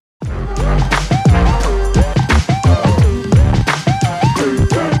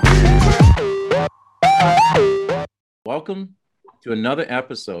Welcome to another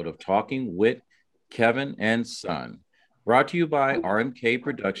episode of Talking with Kevin and Son, brought to you by RMK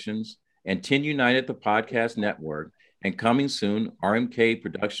Productions and 10 United, the podcast network, and coming soon, RMK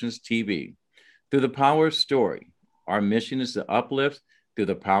Productions TV. Through the power of story, our mission is to uplift through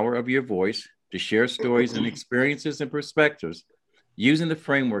the power of your voice, to share stories and experiences and perspectives using the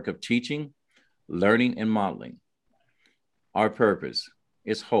framework of teaching, learning, and modeling. Our purpose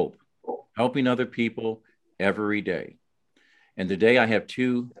is hope, helping other people every day. And today I have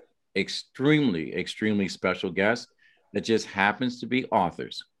two extremely special guests that just happens to be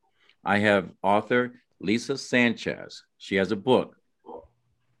authors. I have author Lisa Sanchez. She has a book,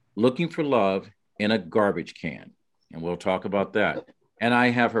 Looking for Love in a Garbage Can, and we'll talk about that. And I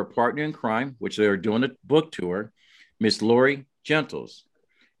have her partner in crime, which they are doing a book tour, Miss Lori Gentles.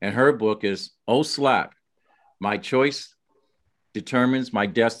 And her book is Oh Slap, My Choice Determines My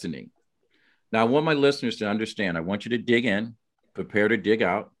Destiny. Now, I want my listeners to understand, I want you to dig in, prepare to dig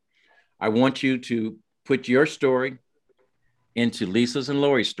out. I want you to put your story into Lisa's and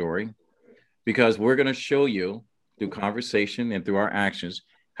Lori's story, because we're going to show you through conversation and through our actions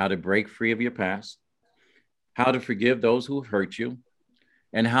how to break free of your past, how to forgive those who hurt you,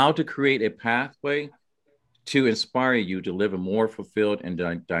 and how to create a pathway to inspire you to live a more fulfilled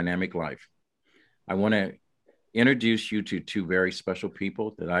and dynamic life. I want to introduce you to two very special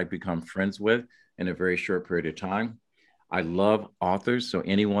people that I've become friends with in a very short period of time. I love authors, so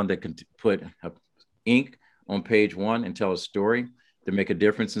anyone that can put ink on page one and tell a story to make a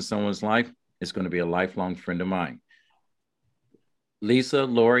difference in someone's life is going to be a lifelong friend of mine. Lisa,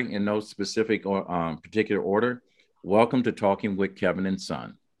 Lori, in no specific or particular order, welcome to Talking with Kevin and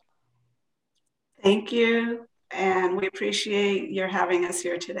Son. Thank you, and we appreciate your having us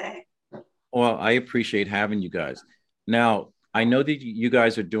here today. Well, I appreciate having you guys. Now, I know that you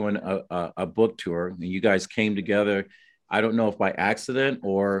guys are doing a book tour, and you guys came together, I don't know if by accident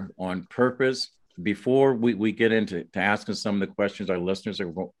or on purpose. Before we get into asking some of the questions our listeners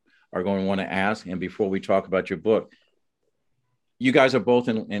are going to want to ask, and before we talk about your book, you guys are both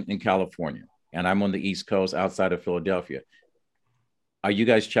in California, and I'm on the East Coast outside of Philadelphia. Are you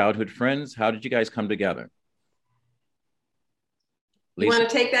guys childhood friends? How did you guys come together? Lisa? You want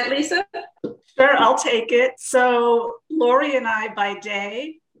to take that, Lisa? Sure, I'll take it. So Lori and I, by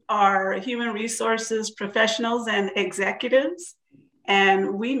day, are human resources professionals and executives.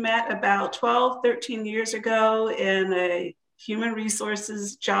 And we met about 12, 13 years ago in a human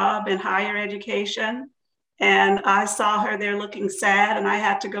resources job in higher education. And I saw her there looking sad, and I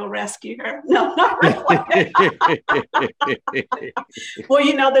had to go rescue her. No, not really.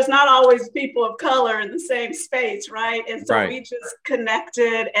 Well, there's not always people of color in the same space, right? And so we just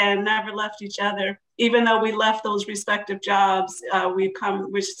connected and never left each other. Even though we left those respective jobs,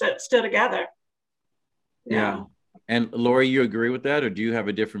 we're still together. Yeah. And Lori, you agree with that, or do you have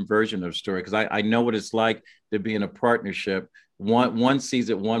a different version of the story? Because I know what it's like to be in a partnership. One sees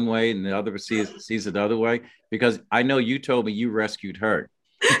it one way and the other sees it the other way, because I know you told me you rescued her.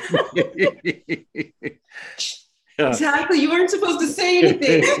 Exactly. You weren't supposed to say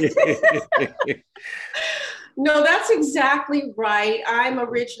anything. No, that's exactly right. I'm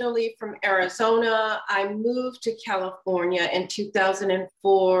originally from Arizona. I moved to California in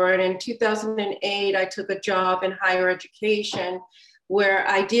 2004. And in 2008, I took a job in higher education where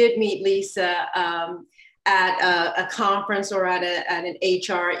I did meet Lisa at a conference or at an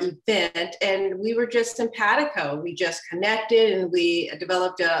HR event. And we were just simpatico. We just connected and we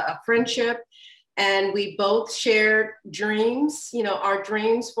developed a friendship. And we both shared dreams, our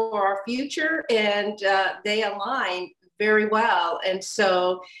dreams for our future, and they aligned very well. And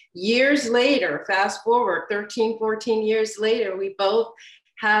so years later, fast forward 13, 14 years later, we both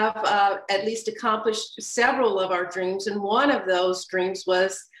have at least accomplished several of our dreams. And one of those dreams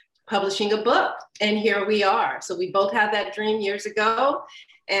was publishing a book. And here we are. So we both had that dream years ago,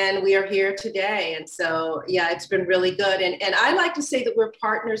 and we are here today. And so, yeah, it's been really good. And I like to say that we're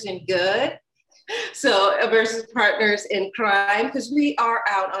partners in good. So versus partners in crime, because we are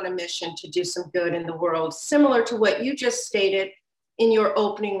out on a mission to do some good in the world, similar to what you just stated in your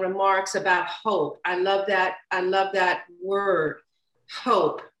opening remarks about hope. I love that word,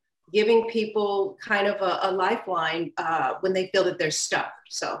 hope, giving people kind of a lifeline when they feel that they're stuck.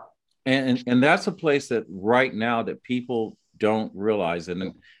 So, and that's a place that right now that people don't realize.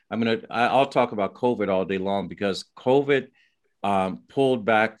 And I'll talk about COVID all day long, because COVID pulled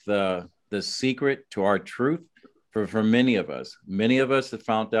back the secret to our truth for many of us. Many of us have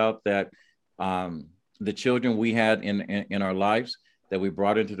found out that the children we had in our lives that we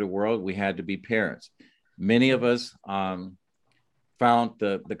brought into the world, we had to be parents. Many of us found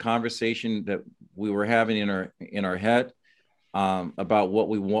the conversation we were having in our head about what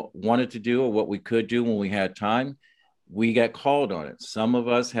we wanted to do or what we could do when we had time, we got called on it. Some of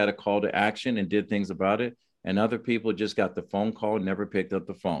us had a call to action and did things about it, and other people just got the phone call and never picked up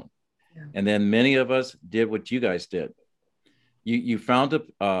the phone. Yeah. And then many of us did what you guys did. You found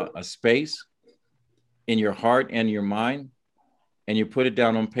a space in your heart and your mind, and you put it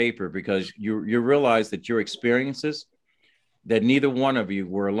down on paper because you realize that your experiences, that neither one of you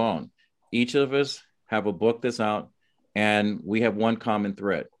were alone. Each of us have a book that's out, and we have one common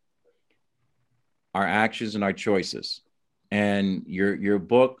thread: our actions and our choices. And your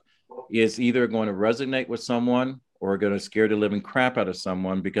book is either going to resonate with someone or going to scare the living crap out of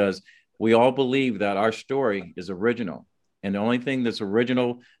someone, because we all believe that our story is original. And the only thing that's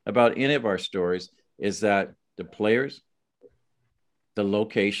original about any of our stories is that the players, the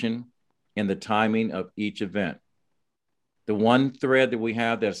location, and the timing of each event. The one thread that we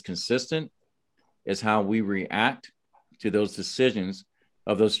have that's consistent is how we react to those decisions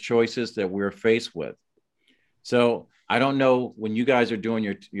of those choices that we're faced with. So I don't know, when you guys are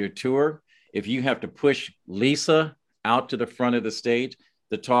doing your tour, if you have to push Lisa out to the front of the stage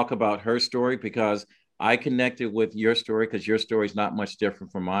to talk about her story, because I connected with your story because your story is not much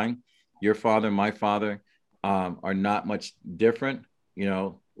different from mine. Your father and my father are not much different. You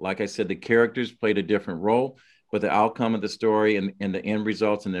know, like I said, the characters played a different role, but the outcome of the story and the end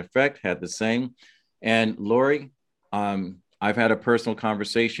results and the effect had the same. And Lori, I've had a personal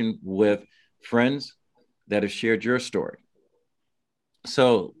conversation with friends that have shared your story.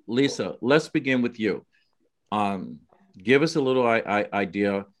 So Lisa, let's begin with you. Give us a little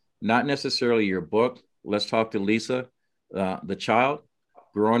idea, not necessarily your book. Let's talk to Lisa, the child,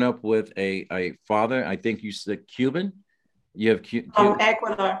 growing up with a father. I think you said Cuban. You have from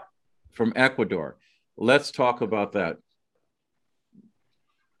Ecuador. From Ecuador. Let's talk about that.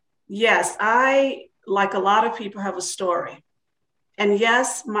 Yes, I, like a lot of people, have a story. And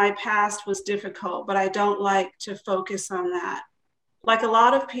yes, my past was difficult, but I don't like to focus on that. Like a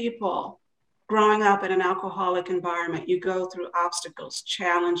lot of people, growing up in an alcoholic environment, you go through obstacles,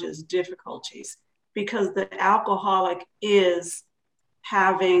 challenges, difficulties, because the alcoholic is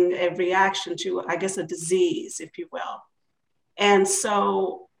having a reaction to, I guess, a disease, if you will. And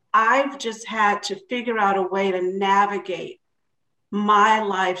so I've just had to figure out a way to navigate my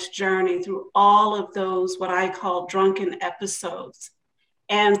life's journey through all of those, what I call drunken episodes.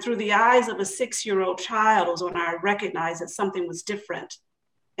 And through the eyes of a 6-year-old child was when I recognized that something was different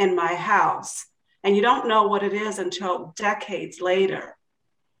in my house. And you don't know what it is until decades later.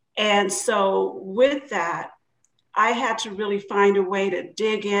 And so with that, I had to really find a way to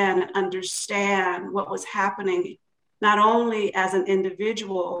dig in and understand what was happening, not only as an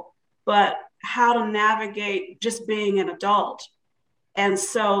individual, but how to navigate just being an adult. And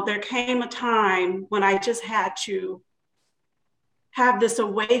so there came a time when I just had to have this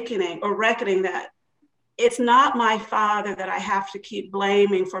awakening or reckoning that it's not my father that I have to keep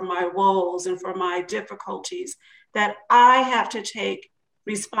blaming for my woes and for my difficulties, that I have to take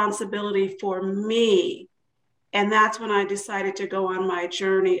responsibility for me. And that's when I decided to go on my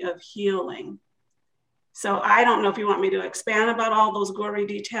journey of healing. So I don't know if you want me to expand about all those gory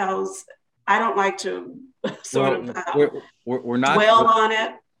details. I don't like to we're not dwell on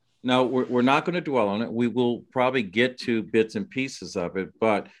it. No, we're not going to dwell on it. We will probably get to bits and pieces of it,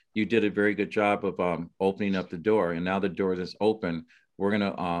 but you did a very good job of opening up the door. And now the door is open. We're going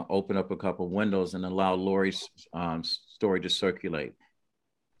to open up a couple of windows and allow Lori's story to circulate.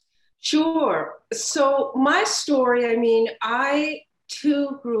 Sure. So my story, I mean, I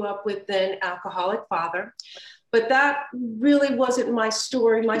too grew up with an alcoholic father, but that really wasn't my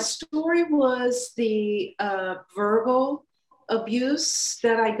story. My story was the verbal abuse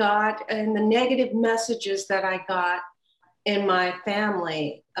that I got and the negative messages that I got in my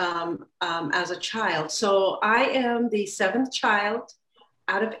family as a child. So I am the 7th child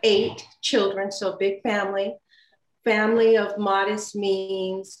out of 8 children, so big family of modest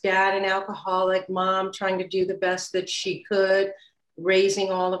means, dad an alcoholic, mom trying to do the best that she could, raising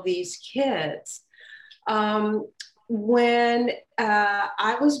all of these kids. When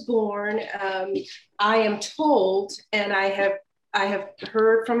I was born, I am told, and I have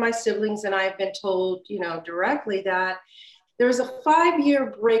heard from my siblings, and I've been told, you know, directly that there's a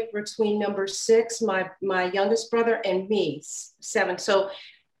 5-year break between number 6, my youngest brother, and me, 7. So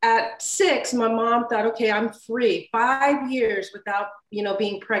at 6, my mom thought, okay, I'm free. 5 years without, you know,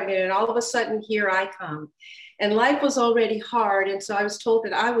 being pregnant, and all of a sudden here I come. And life was already hard, and so I was told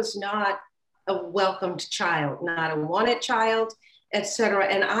that I was not a welcomed child, not a wanted child, etc.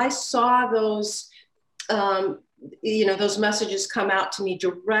 And I saw those those messages come out to me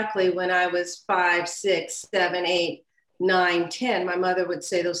directly when I was 5, 6, 7, 8, 9, 10. My mother would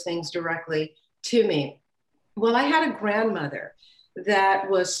say those things directly to me. Well, I had a grandmother that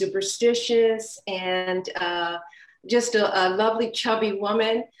was superstitious and just a lovely, chubby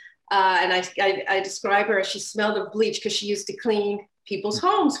woman. And I describe her as she smelled of bleach because she used to clean people's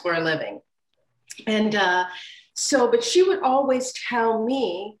homes for a living. And but she would always tell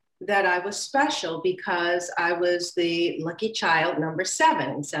me that I was special because I was the lucky child, number 7.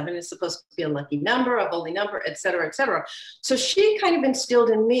 And 7 is supposed to be a lucky number, a holy number, et cetera, et cetera. So she kind of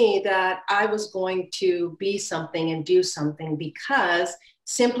instilled in me that I was going to be something and do something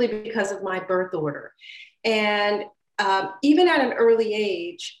simply because of my birth order. And even at an early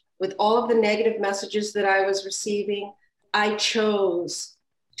age, with all of the negative messages that I was receiving, I chose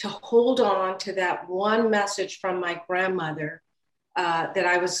to hold on to that one message from my grandmother that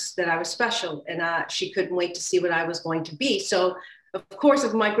I was special, and she couldn't wait to see what I was going to be. So, of course,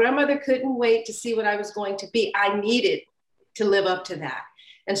 if my grandmother couldn't wait to see what I was going to be, I needed to live up to that.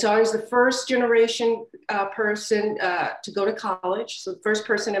 And so I was the first generation person to go to college. So the first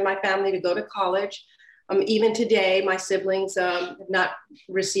person in my family to go to college. Even today, my siblings have not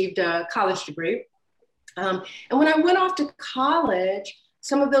received a college degree. And when I went off to college,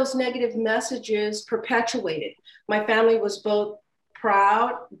 some of those negative messages perpetuated. My family was both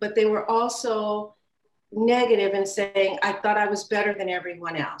proud, but they were also negative in saying, I thought I was better than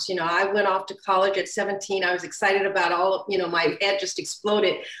everyone else. I went off to college at 17. I was excited about my head just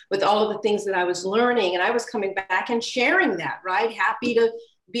exploded with all of the things that I was learning. And I was coming back and sharing that, right? Happy to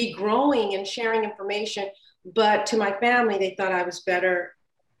be growing and sharing information. But to my family, they thought I was better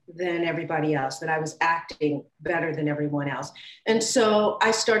than everybody else, that I was acting better than everyone else. And so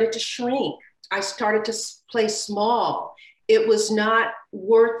I started to shrink. I started to play small. It was not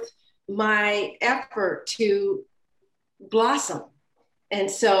worth my effort to blossom. And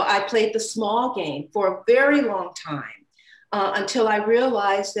so I played the small game for a very long time until I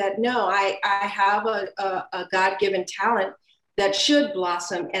realized that, no, I have a God-given talent that should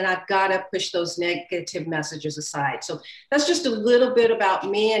blossom, and I've got to push those negative messages aside. So that's just a little bit about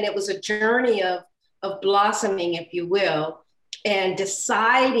me. And it was a journey of blossoming, if you will, and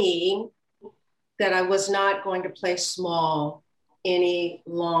deciding that I was not going to play small any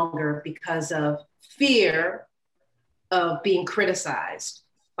longer because of fear of being criticized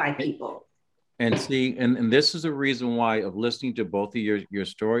by people. And see, and this is the reason why, of listening to both of your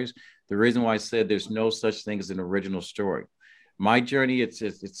stories, the reason why I said there's no such thing as an original story. My journey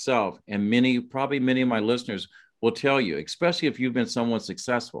itself, and many of my listeners will tell you, especially if you've been someone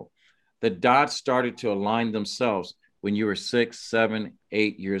successful, the dots started to align themselves when you were 6, 7,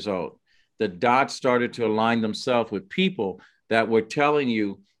 8 years old. The dots started to align themselves with people that were telling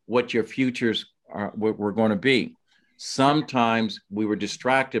you what your futures were going to be. Sometimes we were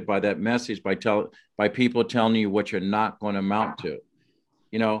distracted by that message by people telling you what you're not going to amount to.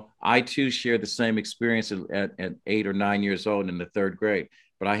 I too shared the same experience at 8 or 9 years old in the 3rd grade.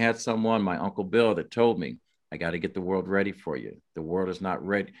 But I had someone, my Uncle Bill, that told me, I got to get the world ready for you. The world is not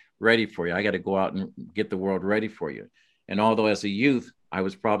ready for you. I got to go out and get the world ready for you. And although as a youth, I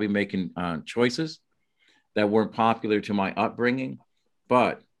was probably making choices that weren't popular to my upbringing,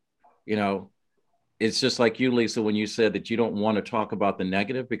 but, it's just like you, Lisa, when you said that you don't want to talk about the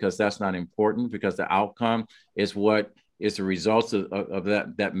negative because that's not important, because the outcome is what is the results of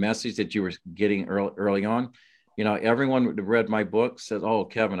that message that you were getting early on. Everyone who read my book says, oh,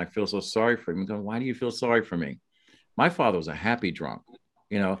 Kevin, I feel so sorry for you. I'm going, why do you feel sorry for me? My father was a happy drunk.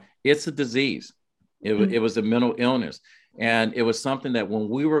 It's a disease. It was a mental illness. And it was something that when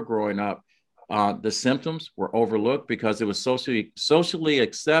we were growing up, the symptoms were overlooked because it was socially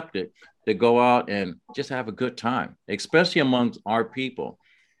accepted to go out and just have a good time, especially amongst our people.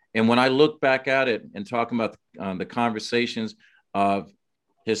 And when I look back at it and talking about the conversations of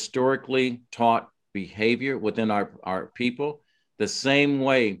historically taught behavior within our people, the same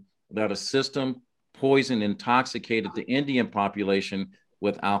way that a system poisoned, intoxicated the Indian population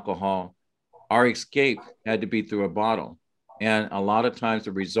with alcohol, our escape had to be through a bottle. And a lot of times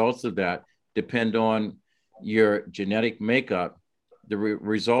the results of that depend on your genetic makeup. The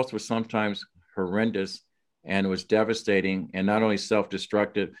results were sometimes horrendous, and it was devastating, and not only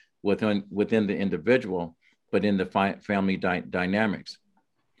self-destructive within the individual, but in the family dynamics.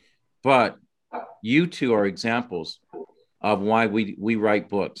 But you two are examples of why we write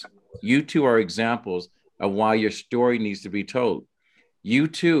books. You two are examples of why your story needs to be told. You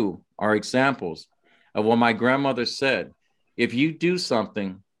two are examples of what my grandmother said. If you do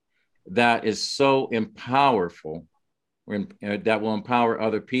something that is so powerful, that will empower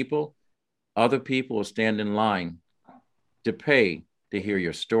other people, other people will stand in line to pay to hear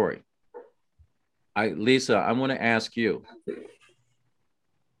your story. Lisa, I want to ask you,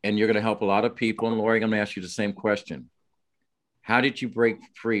 and you're going to help a lot of people. And Lori, I'm going to ask you the same question. How did you break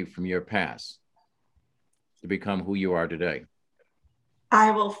free from your past to become who you are today?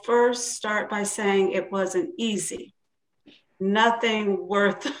 I will first start by saying it wasn't easy. Nothing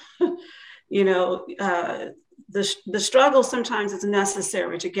worth, the struggle sometimes is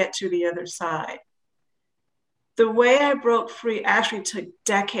necessary to get to the other side. The way I broke free actually took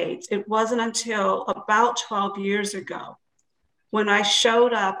decades. It wasn't until about 12 years ago when I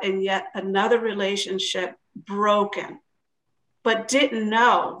showed up in yet another relationship broken, but didn't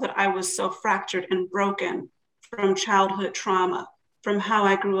know that I was so fractured and broken from childhood trauma, from how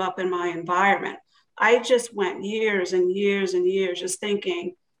I grew up in my environment. I just went years and years and years just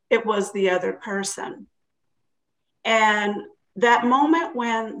thinking it was the other person. And that moment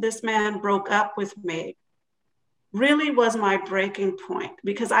when this man broke up with me really was my breaking point,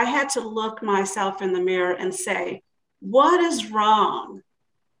 because I had to look myself in the mirror and say, what is wrong?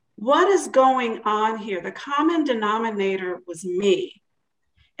 What is going on here? The common denominator was me.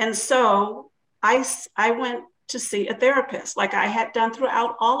 And so I went to see a therapist, like I had done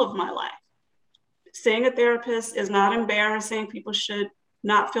throughout all of my life. Seeing a therapist is not embarrassing. People should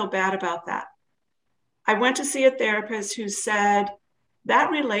not feel bad about that. I went to see a therapist who said,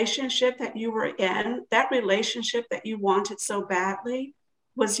 that relationship that you were in, that relationship that you wanted so badly,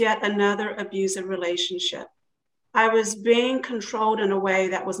 was yet another abusive relationship. I was being controlled in a way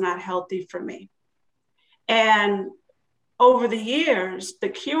that was not healthy for me. And over the years, the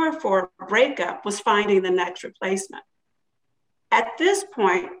cure for a breakup was finding the next replacement. At this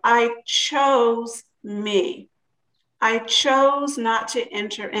point, I chose me. I chose not to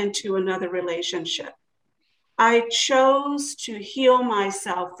enter into another relationship. I chose to heal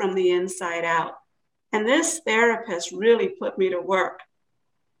myself from the inside out. And this therapist really put me to work.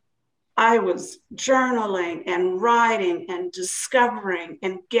 I was journaling and writing and discovering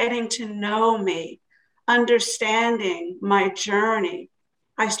and getting to know me, understanding my journey.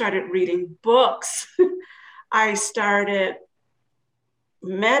 I started reading books. I started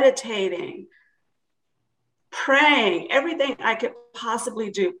meditating, praying, everything I could possibly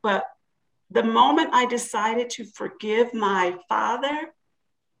do. But the moment I decided to forgive my father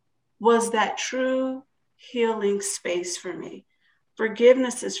was that true healing space for me.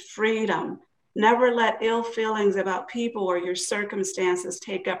 Forgiveness is freedom. Never let ill feelings about people or your circumstances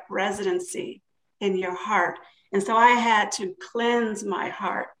take up residency in your heart. And so I had to cleanse my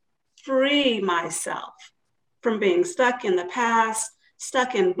heart, free myself from being stuck in the past,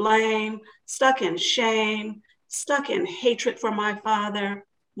 stuck in blame, stuck in shame, stuck in hatred for my father.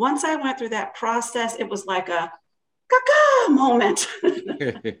 Once I went through that process, it was like a gaga moment.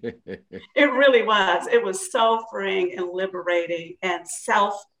 It really was. It was so freeing and liberating and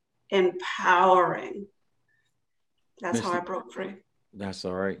self-empowering. That's how I broke free. That's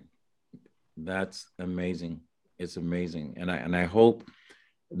all right. That's amazing. It's amazing. And I hope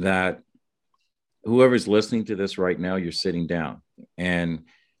that whoever's listening to this right now, you're sitting down and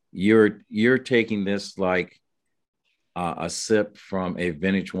you're taking this like a sip from a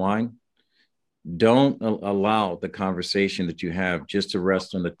vintage wine. Don't allow the conversation that you have just to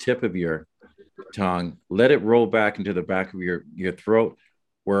rest on the tip of your tongue. Let it roll back into the back of your throat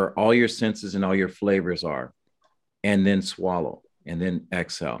where all your senses and all your flavors are, and then swallow and then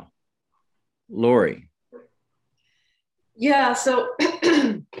exhale. Lori. Yeah, so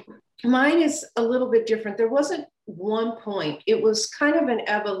mine is a little bit different. There wasn't one point. It was kind of an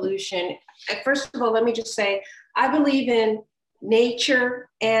evolution. First of all, let me just say, I believe in nature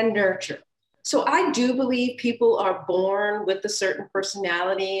and nurture. So I do believe people are born with a certain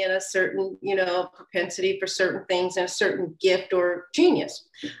personality and a certain, propensity for certain things and a certain gift or genius.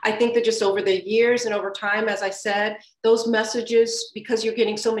 I think that just over the years and over time, as I said, those messages, because you're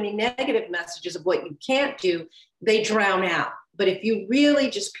getting so many negative messages of what you can't do, they drown out. But if you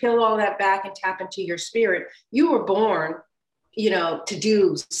really just peel all that back and tap into your spirit, you were born, to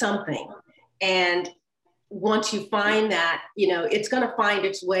do something. And once you find that, it's going to find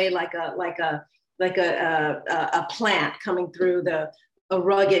its way like a plant coming through a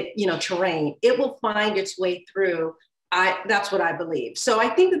rugged, terrain. It will find its way through. That's what I believe. So I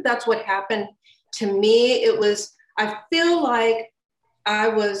think that that's what happened to me. I feel like I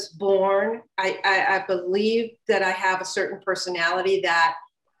was born. I believe that I have a certain personality that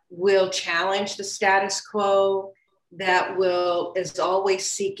will challenge the status quo, that is always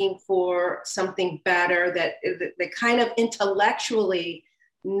seeking for something better, that kind of intellectually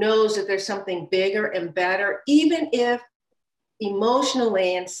knows that there's something bigger and better, even if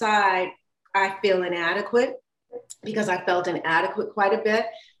emotionally inside I feel inadequate because I felt inadequate quite a bit.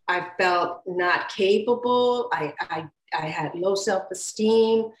 I felt not capable. I had low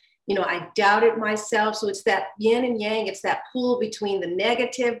self-esteem. You know, I doubted myself. So it's that yin and yang. It's that pull between the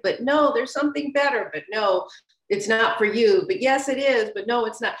negative, but no, there's something better, but no, it's not for you. But yes, it is, but no,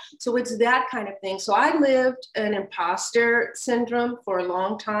 it's not. So it's that kind of thing. So I lived an imposter syndrome for a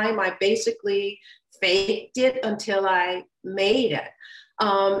long time. I basically faked it until I made it.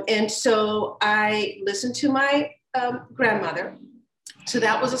 And so I listened to my grandmother. So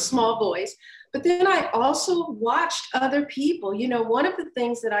that was a small voice. But then I also watched other people. You know, one of the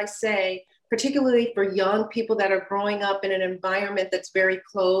things that I say, particularly for young people that are growing up in an environment that's very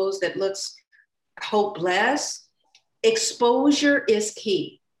closed, that looks hopeless, exposure is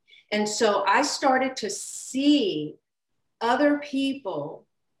key. And so I started to see other people,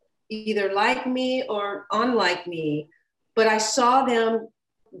 either like me or unlike me, but I saw them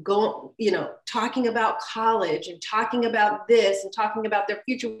go, you know, talking about college and talking about this and talking about their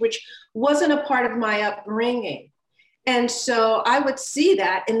future, which wasn't a part of my upbringing. And so I would see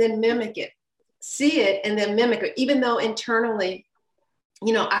that and then mimic it, see it and then mimic it, even though internally,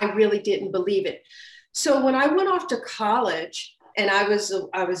 you know, I really didn't believe it. So when I went off to college, and I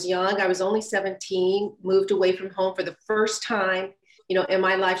was young, I was only 17, moved away from home for the first time, you know, in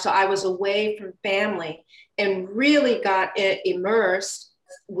my life. So I was away from family and really got immersed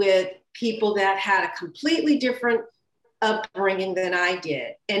with people that had a completely different upbringing than I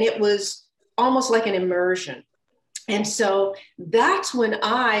did. And it was almost like an immersion. And so that's when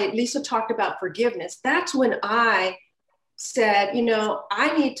Lisa talked about forgiveness. That's when I said, you know,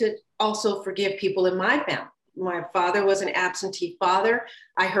 I need to also forgive people in my family. My father was an absentee father.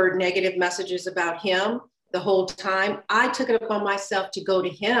 I heard negative messages about him the whole time. I took it upon myself to go to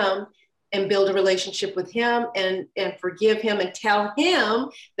him and build a relationship with him and forgive him and tell him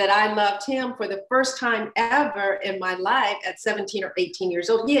that I loved him for the first time ever in my life at 17 or 18 years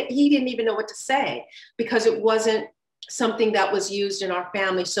old. He didn't even know what to say because it wasn't something that was used in our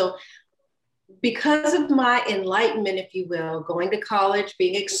family. So because of my enlightenment, if you will, going to college,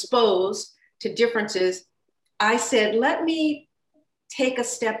 being exposed to differences, I said, let me take a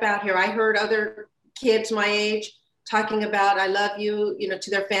step out here. I heard other kids my age talking about I love you, you know,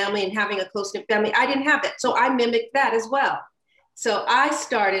 to their family and having a close-knit family. I didn't have that. So I mimicked that as well. So I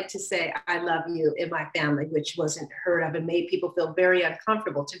started to say, I love you in my family, which wasn't heard of and made people feel very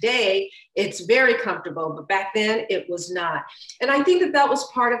uncomfortable. Today, it's very comfortable, but back then it was not. And I think that that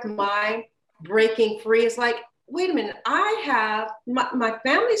was part of my breaking free. It's like, wait a minute, my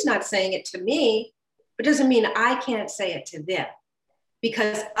family's not saying it to me, but doesn't mean I can't say it to them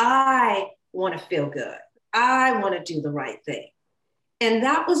because I want to feel good. I want to do the right thing. And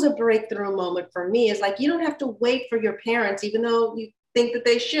that was a breakthrough moment for me. It's like, you don't have to wait for your parents, even though you think that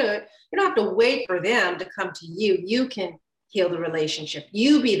they should. You don't have to wait for them to come to you. You can heal the relationship.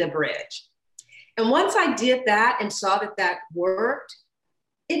 You be the bridge. And once I did that and saw that that worked,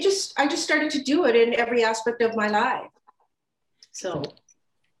 I just started to do it in every aspect of my life. So.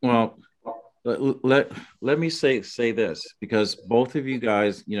 Well, let me say this, because both of you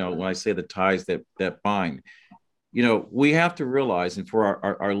guys, you know, when I say the ties that bind, you know, we have to realize, and for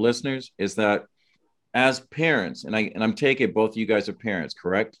our listeners, is that as parents, and I'm taking it, both of you guys are parents,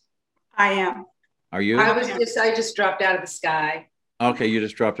 correct? I am. Are you? I just dropped out of the sky. Okay, you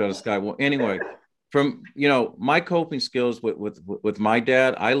just dropped out of the sky. Well, anyway, from, you know, my coping skills with my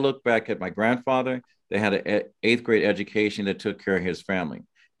dad, I look back at my grandfather. They had an 8th grade education that took care of his family.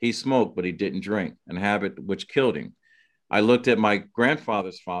 He smoked, but he didn't drink, a habit which killed him. I looked at my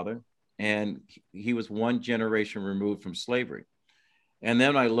grandfather's father, and he was one generation removed from slavery. And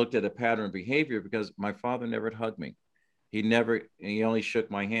then I looked at a pattern of behavior because my father never hugged me. He only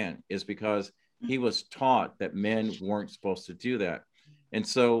shook my hand. It's because he was taught that men weren't supposed to do that. And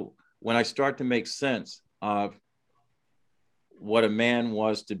so when I start to make sense of what a man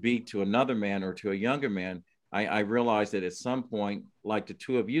was to be to another man or to a younger man, I realized that at some point, like the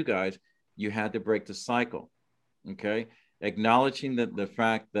two of you guys, you had to break the cycle, okay? Acknowledging the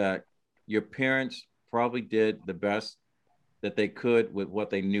fact that your parents probably did the best that they could with what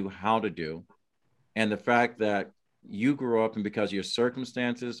they knew how to do. And the fact that you grew up and because of your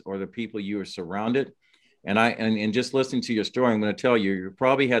circumstances or the people you were surrounded. And just listening to your story, I'm going to tell you, you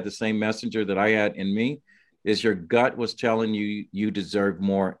probably had the same messenger that I had in me, is your gut was telling you, you deserve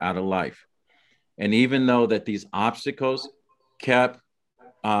more out of life. And even though that these obstacles kept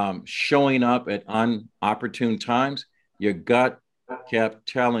showing up at unopportune times, your gut kept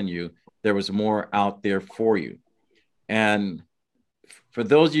telling you there was more out there for you. And for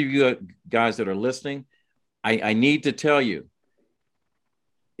those of you guys that are listening, I need to tell you,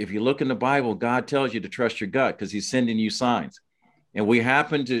 if you look in the Bible, God tells you to trust your gut because he's sending you signs. And we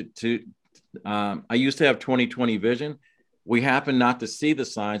happen I used to have 20/20 vision. We happen not to see the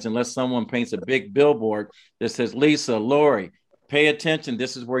signs unless someone paints a big billboard that says, Lisa, Lori, pay attention.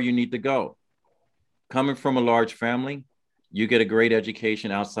 This is where you need to go. Coming from a large family, you get a great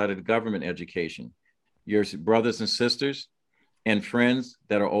education outside of the government education. Your brothers and sisters and friends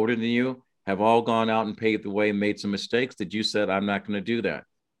that are older than you have all gone out and paved the way and made some mistakes that you said, I'm not going to do that.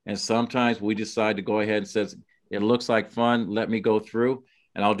 And sometimes we decide to go ahead and says, it looks like fun. Let me go through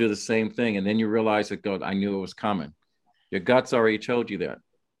and I'll do the same thing. And then you realize that, God, I knew it was coming. Your gut's already told you that.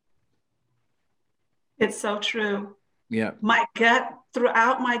 It's so true. Yeah. My gut,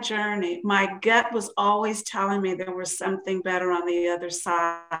 throughout my journey, my gut was always telling me there was something better on the other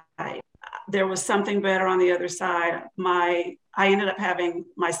side. There was something better on the other side. I ended up having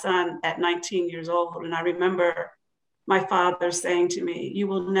my son at 19 years old. And I remember my father saying to me, you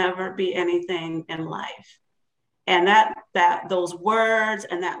will never be anything in life. And those words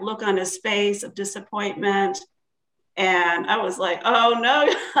and that look on his face of disappointment. And I was like, oh no,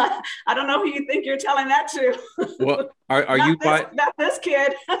 I don't know who you think you're telling that to. Well, are you not this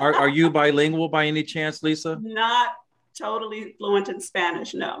kid? are you bilingual by any chance, Lisa? Not totally fluent in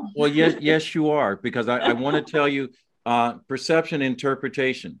Spanish, no. Well, yes, you are, because I want to tell you, perception,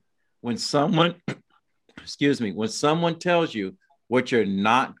 interpretation. When someone, when someone tells you what you're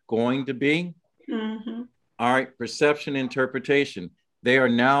not going to be, mm-hmm. All right, perception, interpretation, they are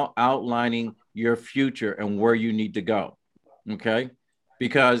now outlining your future and where you need to go. Okay.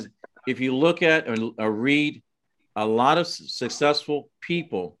 Because if you look at or read, a lot of successful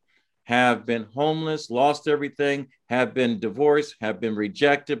people have been homeless, lost everything, have been divorced, have been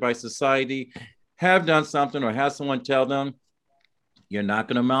rejected by society, have done something or have someone tell them, you're not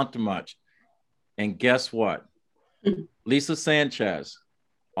going to amount to much. And guess what? Lisa Sanchez,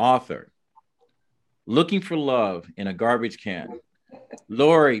 author, Looking for Love in a Garbage Can.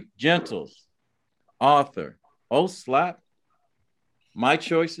 Lori Gentles, author, Oh Slap, My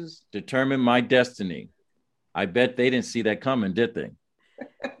Choices Determine My Destiny. I bet they didn't see that coming, did they?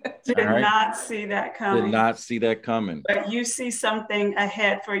 Did not see that coming. Did not see that coming. But you see something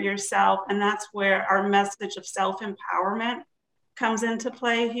ahead for yourself, and that's where our message of self-empowerment comes into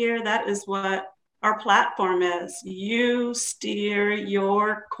play here. That is what our platform is. You steer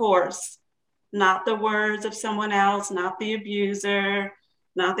your course, not the words of someone else, not the abuser,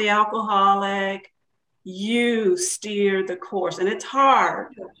 not the alcoholic. You steer the course, and it's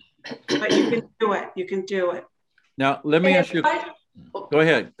hard, but you can do it. You can do it. Now, let me ask you. Go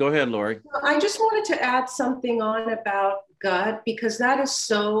ahead, Lori. I just wanted to add something on about gut, because that is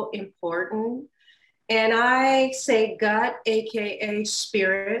so important. And I say gut, AKA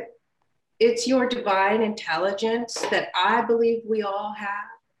spirit. It's your divine intelligence that I believe we all have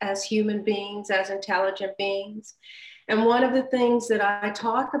as human beings, as intelligent beings. And one of the things that I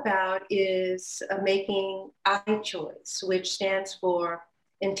talk about is making I choice, which stands for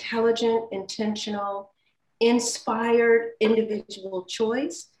intelligent, intentional, inspired individual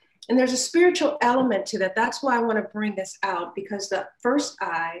choice. And there's a spiritual element to that. That's why I want to bring this out, because the first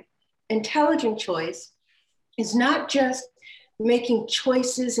I, intelligent choice, is not just making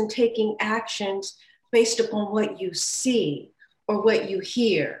choices and taking actions based upon what you see or what you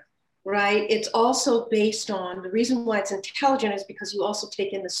hear, right? It's also based on, the reason why it's intelligent is because you also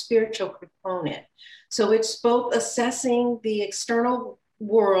take in the spiritual component. So it's both assessing the external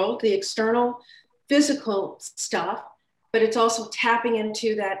world, the external physical stuff, but it's also tapping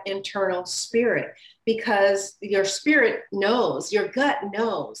into that internal spirit, because your spirit knows, your gut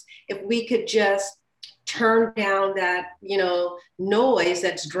knows. If we could just turn down that, noise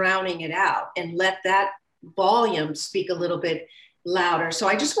that's drowning it out and let that volume speak a little bit louder. So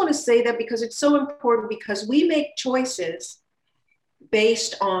I just want to say that because it's so important, because we make choices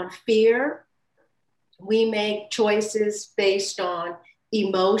based on fear. We make choices based on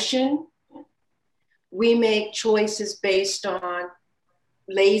emotion. We make choices based on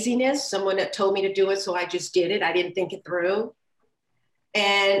laziness, someone that told me to do it, so I just did it. I didn't think it through.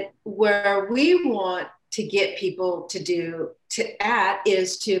 And where we want to get people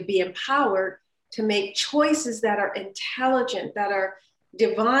is to be empowered to make choices that are intelligent, that are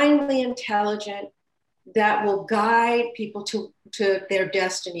divinely intelligent, that will guide people to their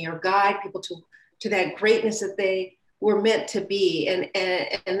destiny, or guide people to that greatness that they were meant to be.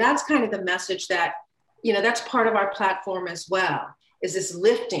 And that's kind of the message that, that's part of our platform as well, is this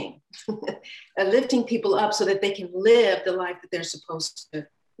lifting, lifting people up so that they can live the life that they're supposed to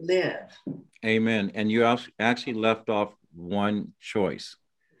live. Amen. And you actually left off one choice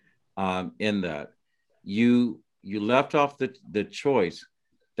in that. You left off the choice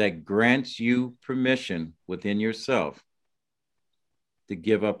that grants you permission within yourself to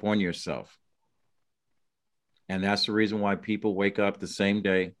give up on yourself. And that's the reason why people wake up the same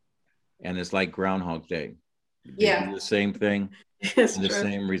day and it's like Groundhog Day. They do the same thing and the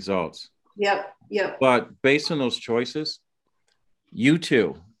same results. Yep. Yep. But based on those choices, you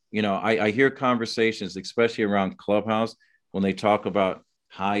too, you know, I hear conversations, especially around Clubhouse, when they talk about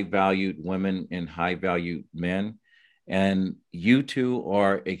high valued women and high valued men. And you two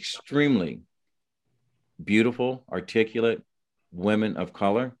are extremely beautiful, articulate women of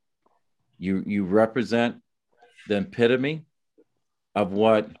color. You represent the epitome of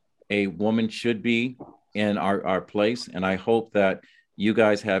what a woman should be in our place. And I hope that you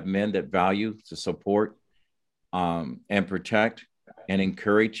guys have men that value to support and protect and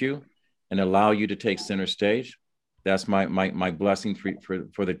encourage you and allow you to take center stage. That's my blessing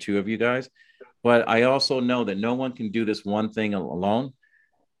for the two of you guys. But I also know that no one can do this one thing alone.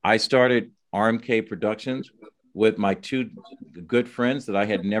 I started RMK Productions with my two good friends that I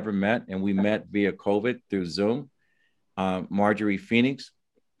had never met, and we met via COVID through Zoom, Marjorie Phoenix,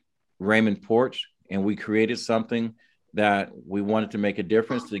 Raymond Porch, and we created something that we wanted to make a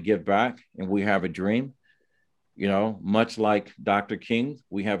difference, to give back, and we have a dream. You know, much like Dr. King,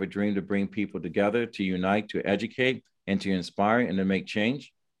 we have a dream to bring people together, to unite, to educate, and to inspire, and to make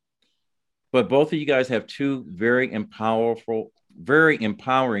change. But both of you guys have two very empowering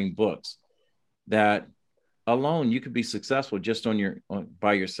books that alone you could be successful just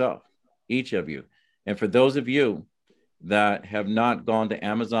by yourself, each of you. And for those of you that have not gone to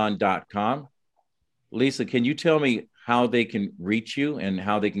Amazon.com, Lisa, can you tell me how they can reach you and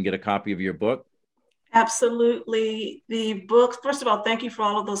how they can get a copy of your book? Absolutely. The book, first of all, thank you for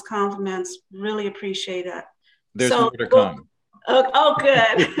all of those compliments. Really appreciate it. There's more to come. Oh,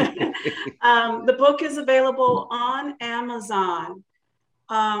 good. The book is available on Amazon.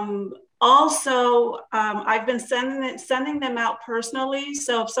 I've been sending them out personally.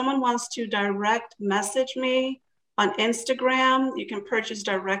 So if someone wants to direct message me on Instagram, you can purchase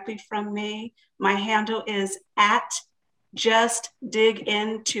directly from me. My handle is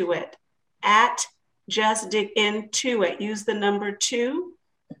 @JustDigIntoIt. @JustDigIntoIt. Use the number 2.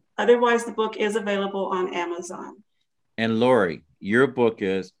 Otherwise, the book is available on Amazon. And Lori, your book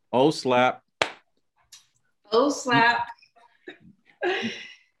is Oh Slap. Oh Slap.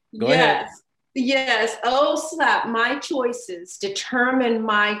 Go ahead. Yes. Oh Slap. My choices determine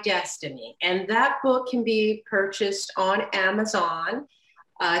my destiny. And that book can be purchased on Amazon.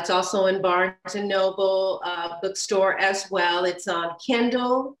 It's also in Barnes and Noble bookstore as well. It's on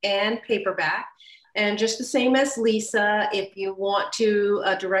Kindle and paperback. And just the same as Lisa, if you want to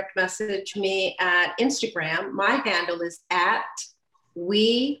direct message me at Instagram, my handle is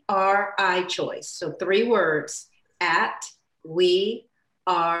 @WeAreIChoice. So 3 words,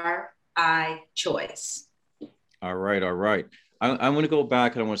 @WeAreIChoice. All right. I'm going to go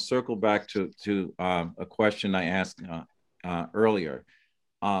back and I want to circle back to a question I asked earlier.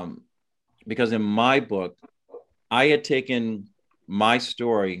 Because in my book, I had taken my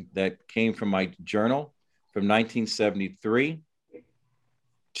story that came from my journal from 1973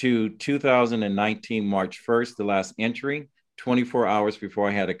 to 2019, March 1st, the last entry, 24 hours before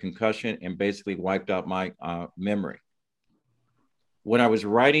I had a concussion and basically wiped out my memory. When I was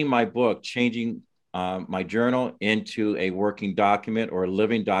writing my book, changing my journal into a working document or a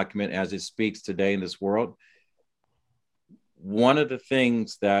living document as it speaks today in this world, one of the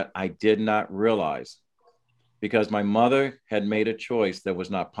things that I did not realize, because my mother had made a choice that was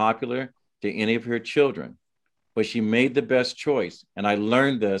not popular to any of her children, but she made the best choice. And I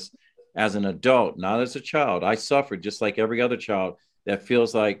learned this as an adult, not as a child. I suffered just like every other child that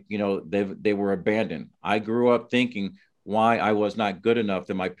feels like, you know, they were abandoned. I grew up thinking why I was not good enough,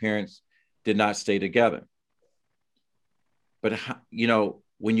 that my parents did not stay together. But, you know,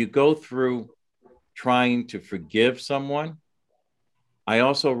 when you go through trying to forgive someone, I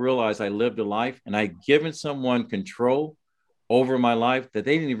also realized I lived a life and I'd given someone control over my life that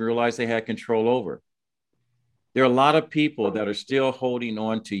they didn't even realize they had control over. There are a lot of people that are still holding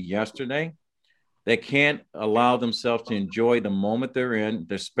on to yesterday that can't allow themselves to enjoy the moment they're in,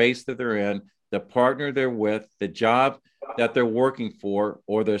 the space that they're in, the partner they're with, the job that they're working for,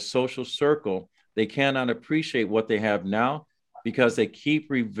 or their social circle. They cannot appreciate what they have now because they keep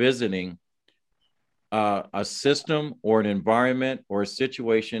revisiting a system or an environment or a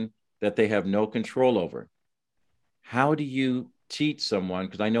situation that they have no control over. How do you teach someone,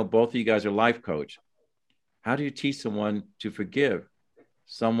 because I know both of you guys are life coach, how do you teach someone to forgive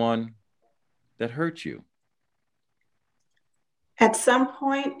someone that hurt you? At some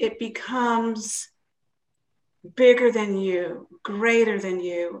point, it becomes bigger than you, greater than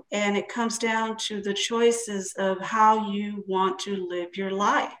you. And it comes down to the choices of how you want to live your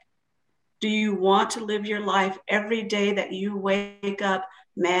life. Do you want to live your life every day that you wake up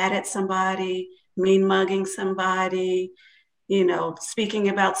mad at somebody, mean mugging somebody, speaking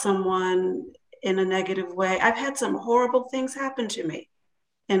about someone in a negative way? I've had some horrible things happen to me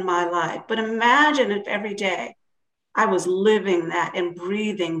in my life, but imagine if every day I was living that and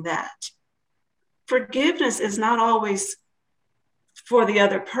breathing that. Forgiveness is not always for the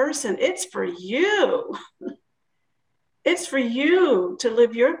other person, it's for you. It's for you to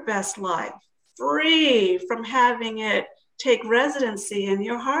live your best life, free from having it take residency in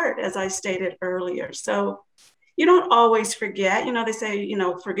your heart, as I stated earlier. So you don't always forget. They say,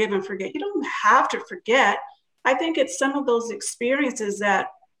 forgive and forget. You don't have to forget. I think it's some of those experiences that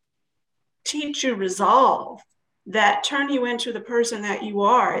teach you resolve, that turn you into the person that you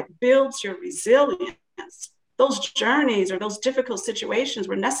are. It builds your resilience. Those journeys or those difficult situations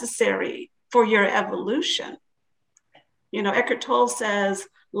were necessary for your evolution. Eckhart Tolle says,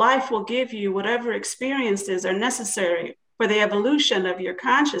 life will give you whatever experiences are necessary for the evolution of your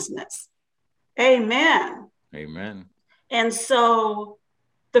consciousness. Amen. Amen. And so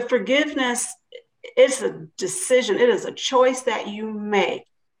the forgiveness is a decision. It is a choice that you make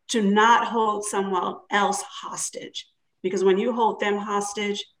to not hold someone else hostage. Because when you hold them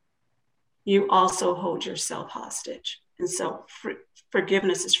hostage, you also hold yourself hostage. And so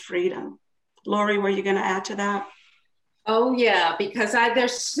forgiveness is freedom. Lori, were you going to add to that? Oh, yeah, because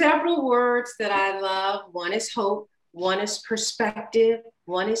there's several words that I love. One is hope, one is perspective,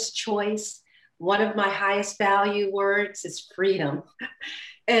 one is choice. One of my highest value words is freedom.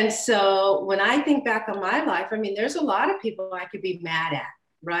 And so when I think back on my life, there's a lot of people I could be mad at,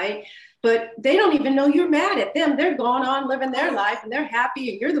 right? But they don't even know you're mad at them. They're going on living their life and they're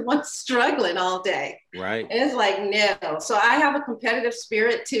happy and you're the one struggling all day. Right. And it's like, no. So I have a competitive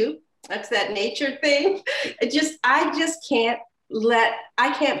spirit too. That's that nature thing. I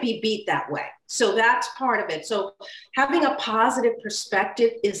can't be beat that way. So that's part of it. So having a positive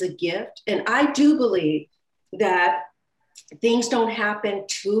perspective is a gift. And I do believe that things don't happen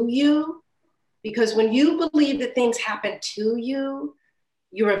to you, because when you believe that things happen to you,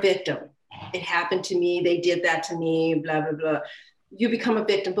 you're a victim. It happened to me. They did that to me, blah, blah, blah. You become a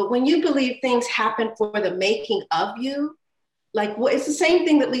victim. But when you believe things happen for the making of you, it's the same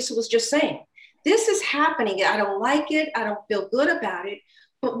thing that Lisa was just saying. This is happening. I don't like it. I don't feel good about it.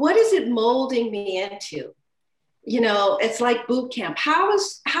 But what is it molding me into? It's like boot camp. How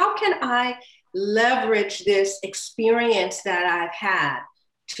can I leverage this experience that I've had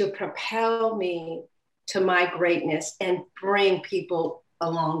to propel me to my greatness and bring people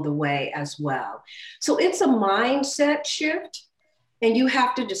along the way as well? So it's a mindset shift, and you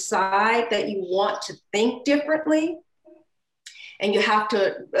have to decide that you want to think differently. And you have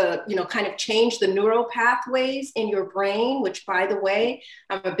to, kind of change the neural pathways in your brain, which, by the way,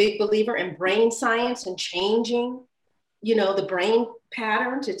 I'm a big believer in brain science and changing, the brain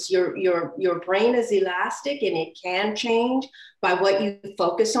patterns. It's your brain is elastic and it can change by what you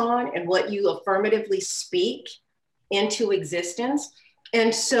focus on and what you affirmatively speak into existence.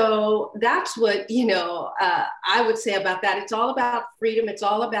 And so that's what, I would say about that. It's all about freedom. It's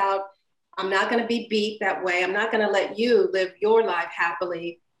all about, I'm not going to be beat that way. I'm not going to let you live your life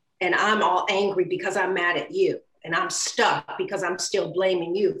happily. And I'm all angry because I'm mad at you. And I'm stuck because I'm still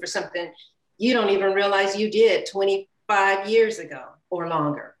blaming you for something you don't even realize you did 25 years ago or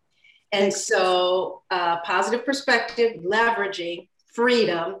longer. And so positive perspective, leveraging,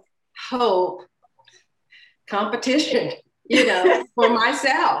 freedom, hope, competition, for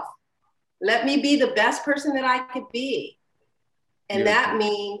myself. Let me be the best person that I could be. And that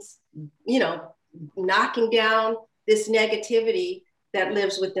means, knocking down this negativity that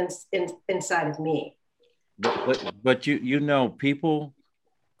lives within inside of me. But people,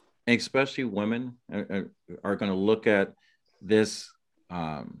 especially women, are going to look at this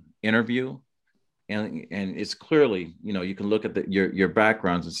interview, and it's clearly, you can look at your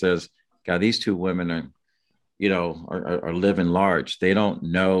backgrounds and says, God, these two women are living large. They don't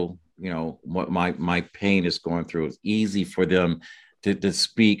know, what my pain is going through. It's easy for them to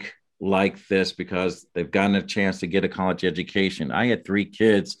speak like this because they've gotten a chance to get a college education. I had 3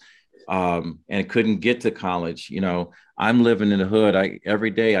 kids and couldn't get to college. I'm living in the hood. Every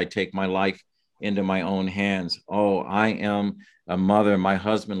day I take my life into my own hands. Oh, I am a mother. My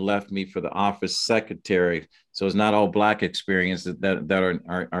husband left me for the office secretary. So it's not all Black experiences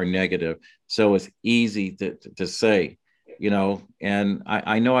that are negative. So it's easy to say, and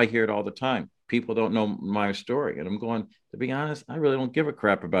I know I hear it all the time. People don't know my story. And I'm going, to be honest, I really don't give a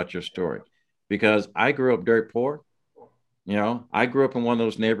crap about your story. because I grew up dirt poor. You know, I grew up in one of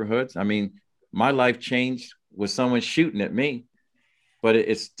those neighborhoods. I mean, my life changed with someone shooting at me, but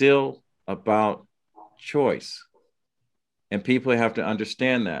it's still about choice. And people have to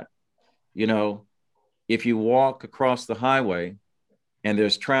understand that. You know, if you walk across the highway and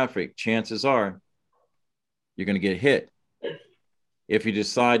there's traffic, chances are you're going to get hit. If you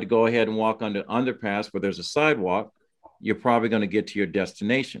decide to go ahead and walk under underpass where there's a sidewalk, you're probably going to get to your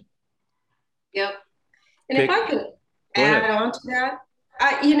destination. Yep. And if I could add on to that,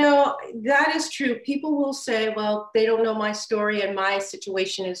 that is true. People will say, well, they don't know my story and my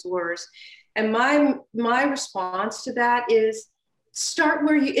situation is worse. And my response to that is start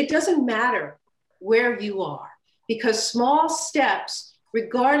where it doesn't matter where you are, because small steps,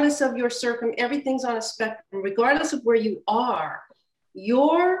 regardless of your everything's on a spectrum, regardless of where you are,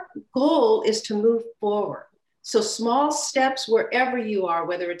 your goal is to move forward. So small steps wherever you are,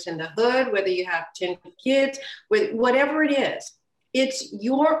 whether it's in the hood, whether you have 10 kids, whatever it is, it's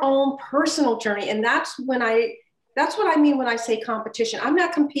your own personal journey. And that's what I mean when I say competition. I'm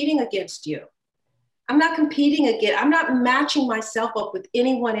not competing against you. I'm not matching myself up with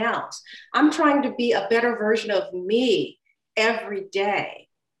anyone else. I'm trying to be a better version of me every day.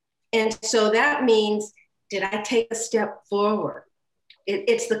 And so that means, did I take a step forward?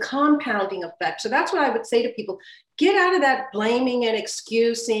 It's the compounding effect. So that's what I would say to people. Get out of that blaming and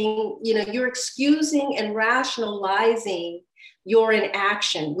excusing. You're excusing and rationalizing your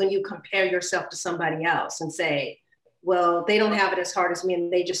inaction when you compare yourself to somebody else and say, well, they don't have it as hard as me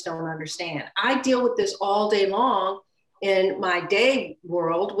and they just don't understand. I deal with this all day long in my day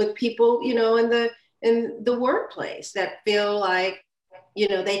world with people, in the workplace that feel like,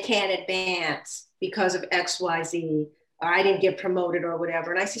 they can't advance because of X, Y, Z. Or I didn't get promoted or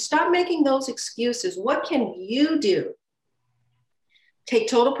whatever. And I say, stop making those excuses. What can you do? Take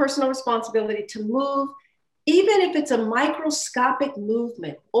total personal responsibility to move, even if it's a microscopic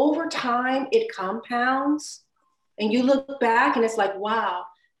movement. Over time, it compounds. And you look back and it's like, wow,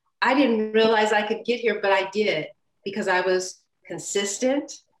 I didn't realize I could get here, but I did, because I was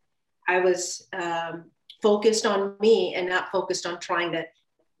consistent. I was focused on me and not focused on trying to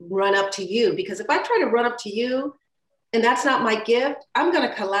run up to you. Because if I try to run up to you, and that's not my gift, I'm going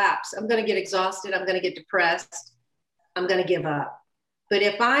to collapse. I'm going to get exhausted. I'm going to get depressed. I'm going to give up. But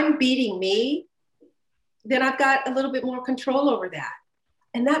if I'm beating me, then I've got a little bit more control over that.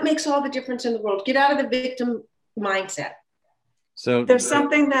 And that makes all the difference in the world. Get out of the victim mindset. So there's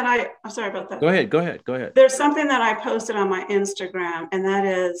something that I'm sorry about that. Go ahead. There's something that I posted on my Instagram, and that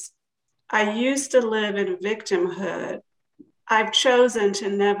is, I used to live in victimhood. I've chosen to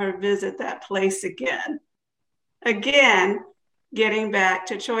never visit that place again. Again, getting back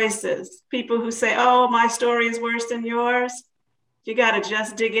to choices. People who say, oh, my story is worse than yours. You got to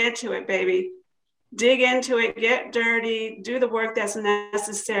just dig into it, baby. Dig into it, get dirty, do the work that's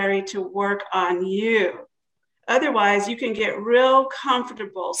necessary to work on you. Otherwise, you can get real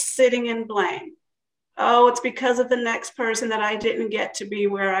comfortable sitting in blame. Oh, it's because of the next person that I didn't get to be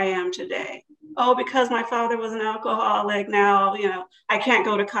where I am today. Oh, because my father was an alcoholic, now, I can't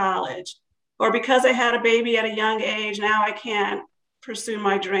go to college. Or because I had a baby at a young age, now I can't pursue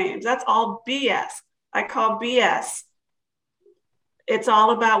my dreams. That's all BS. I call BS. It's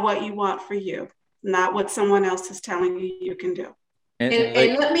all about what you want for you, not what someone else is telling you you can do.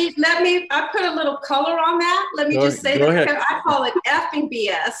 And let me, I put a little color on that. Let me just say that I call it effing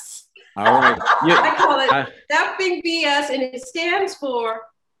BS. All right. I call it effing BS, and it stands for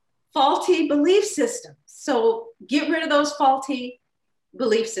faulty belief systems. So get rid of those faulty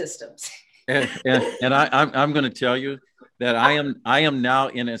belief systems. And I'm going to tell you that I am now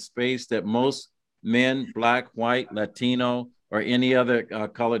in a space that most men, Black, white, Latino, or any other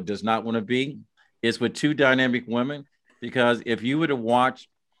color does not want to be. It's with two dynamic women, because if you were to watch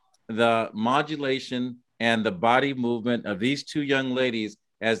the modulation and the body movement of these two young ladies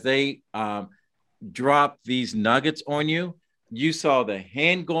as they drop these nuggets on you, you saw the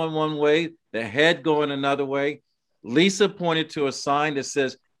hand going one way, the head going another way. Lisa pointed to a sign that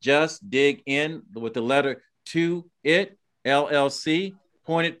says, just dig in, with the letter to it, LLC,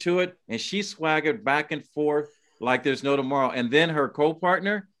 pointed to it, and she swaggered back and forth like there's no tomorrow. And then her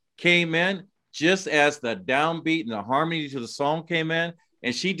co-partner came in just as the downbeat and the harmony to the song came in,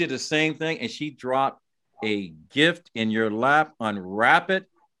 and she did the same thing, and she dropped a gift in your lap. Unwrap it,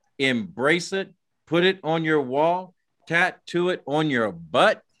 embrace it, put it on your wall, tattoo it on your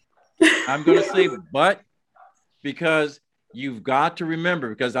butt. I'm going to say butt, because you've got to remember,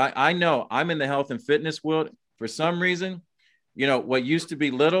 because I know I'm in the health and fitness world. For some reason, what used to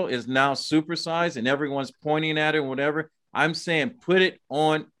be little is now supersized and everyone's pointing at it and whatever. I'm saying put it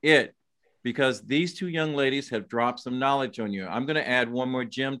on it. because these two young ladies have dropped some knowledge on you. I'm going to add one more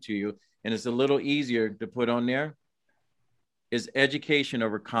gem to you, and it's a little easier to put on there, is education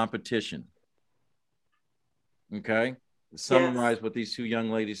over competition. Okay? Summarize what these two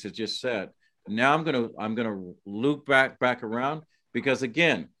young ladies have just said. Now I'm gonna loop back around, because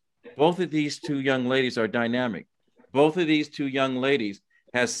again, both of these two young ladies are dynamic. Both of these two young ladies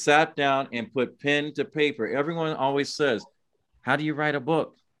has sat down and put pen to paper. Everyone always says, how do you write a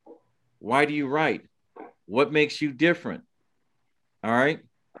book? Why do you write? What makes you different? All right.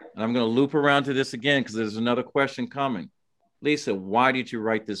 And I'm going to loop around to this again because there's another question coming. Lisa, why did you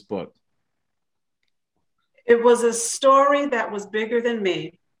write this book? It was a story that was bigger than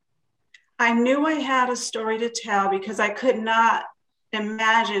me. I knew I had a story to tell because I could not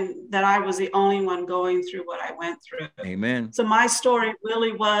imagine that I was the only one going through what I went through. Amen. So my story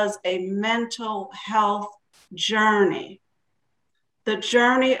really was a mental health journey. The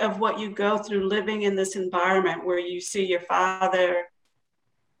journey of what you go through living in this environment where you see your father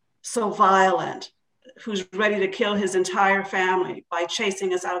so violent, who's ready to kill his entire family by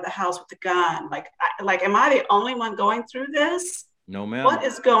chasing us out of the house with a gun. Am I the only one going through this? No, ma'am. What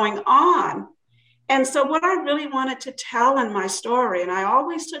is going on? And so what I really wanted to tell in my story, and I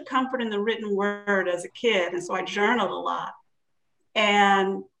always took comfort in the written word as a kid, and so I journaled a lot.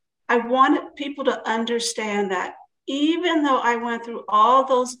 And I wanted people to understand that even though I went through all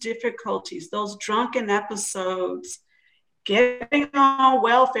those difficulties, those drunken episodes, getting on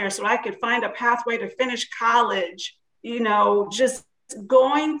welfare so I could find a pathway to finish college, just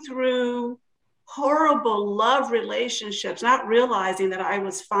going through horrible love relationships, not realizing that I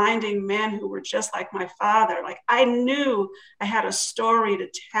was finding men who were just like my father. Like, I knew I had a story to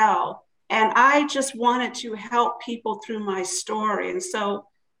tell, and I just wanted to help people through my story. And so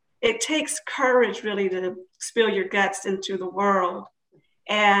it takes courage really to spill your guts into the world.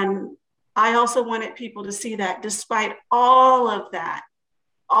 And I also wanted people to see that despite all of that,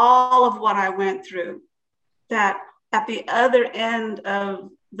 all of what I went through, that at the other end of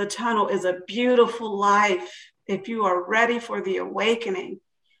the tunnel is a beautiful life. If you are ready for the awakening,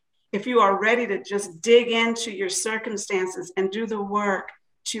 if you are ready to just dig into your circumstances and do the work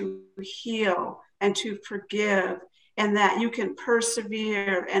to heal and to forgive, and that you can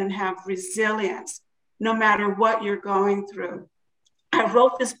persevere and have resilience no matter what you're going through. I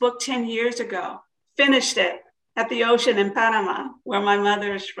wrote this book 10 years ago, finished it at the ocean in Panama, where my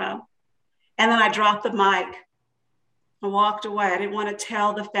mother is from. And then I dropped the mic. I walked away. I didn't want to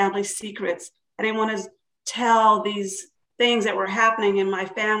tell the family secrets. I didn't want to tell these things that were happening in my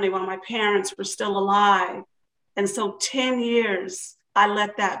family while my parents were still alive. And so 10 years, I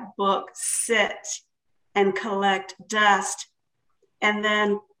let that book sit and collect dust. And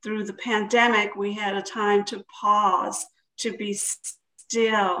then through the pandemic, we had a time to pause, to be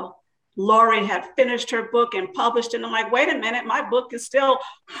still. Lori had finished her book and published it. And I'm like, wait a minute, my book is still,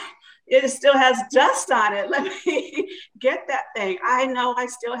 it still has dust on it. Let me get that thing. I know I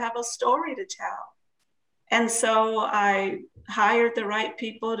still have a story to tell. And so I hired the right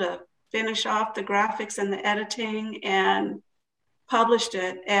people to finish off the graphics and the editing and published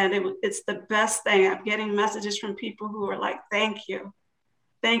it. And it's the best thing. I'm getting messages from people who are like, thank you.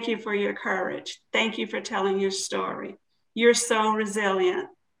 Thank you for your courage. Thank you for telling your story. You're so resilient.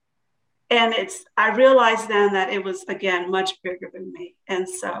 And I realized then that it was, again, much bigger than me. And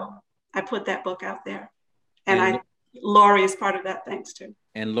so I put that book out there. And Lori is part of that, thanks to.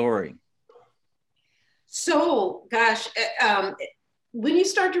 And Lori. So, gosh, when you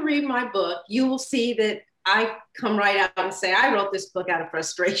start to read my book, you will see that I come right out and say, I wrote this book out of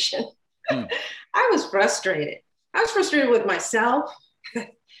frustration. I was frustrated. I was frustrated with myself,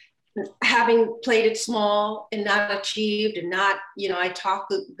 having played it small and not achieved and not, I talk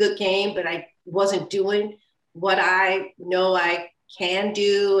a good game, but I wasn't doing what I know I can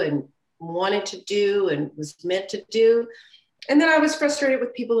do and wanted to do and was meant to do. And then I was frustrated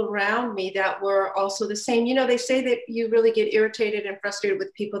with people around me that were also the same. They say that you really get irritated and frustrated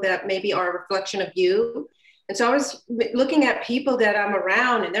with people that maybe are a reflection of you. And so I was looking at people that I'm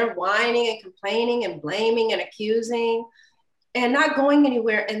around and they're whining and complaining and blaming and accusing and not going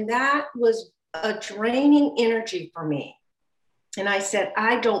anywhere. And that was a draining energy for me. And I said,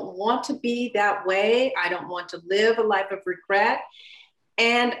 I don't want to be that way. I don't want to live a life of regret.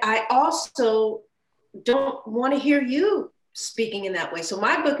 And I also don't want to hear you speaking in that way. So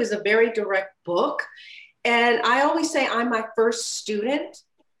my book is a very direct book. And I always say I'm my first student.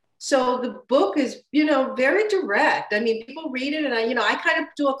 So the book is, very direct. I mean, people read it and I kind of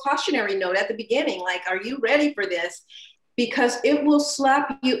do a cautionary note at the beginning, like, are you ready for this? Because it will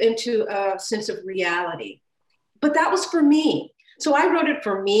slap you into a sense of reality. But that was for me. So I wrote it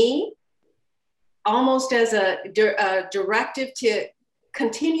for me. almost as a directive to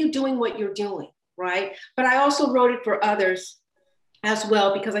continue doing what you're doing, right? But I also wrote it for others as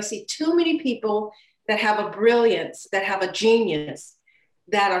well, because I see too many people that have a brilliance, that have a genius,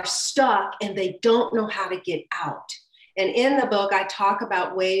 that are stuck and they don't know how to get out. And in the book, I talk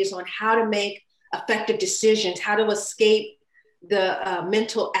about ways on how to make effective decisions, how to escape the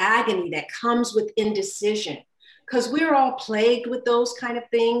mental agony that comes with indecision. Because we're all plagued with those kind of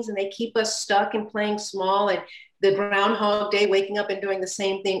things, and they keep us stuck in playing small and the Groundhog Day, waking up and doing the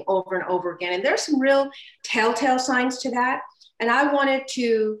same thing over and over again. And there's some real telltale signs to that. And I wanted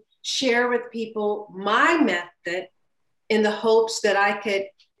to share with people my method in the hopes that I could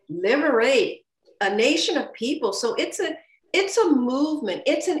liberate a nation of people. So it's a movement.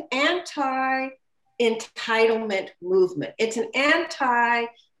 It's an anti-entitlement movement. It's an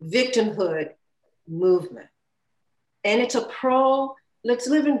anti-victimhood movement. And it's a pro, let's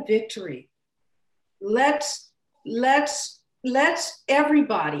live in victory. Let's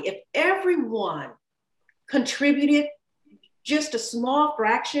everybody, if everyone contributed just a small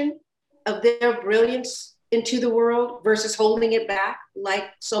fraction of their brilliance into the world versus holding it back like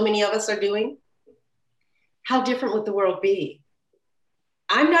so many of us are doing, how different would the world be?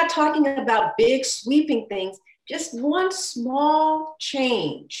 I'm not talking about big sweeping things, just one small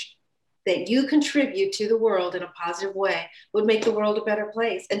change that you contribute to the world in a positive way would make the world a better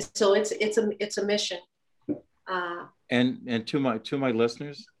place. And so it's a mission. And to my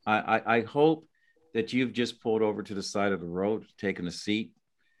listeners, I hope that you've just pulled over to the side of the road, taken a seat,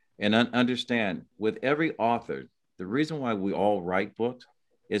 and understand, with every author, the reason why we all write books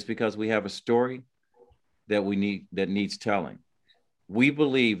is because we have a story that needs telling. We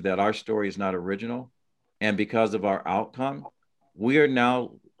believe that our story is not original, and because of our outcome, we are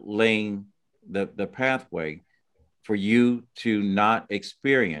now laying the pathway for you to not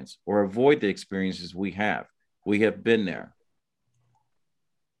experience or avoid the experiences we have. We have been there.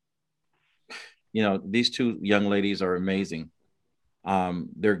 You know, these two young ladies are amazing.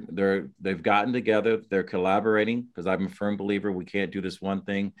 They've gotten together, they're collaborating, because I'm a firm believer we can't do this one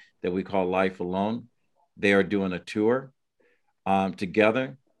thing that we call life alone. They are doing a tour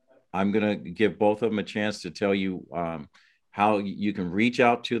together. I'm going to give both of them a chance to tell you how you can reach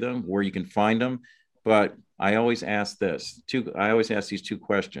out to them, where you can find them. But I always ask these two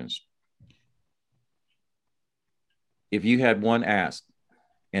questions. If you had one ask,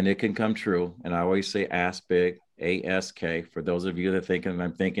 and it can come true, and I always say ask big, ASK, for those of you that are thinking,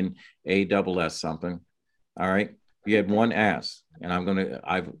 I'm thinking ASS something. All right. You had one ask, and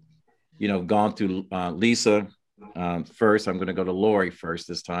I've gone through Lisa first. I'm going to go to Lori first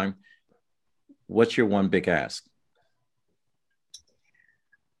this time. What's your one big ask?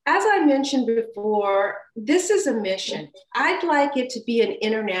 As I mentioned before, this is a mission. I'd like it to be an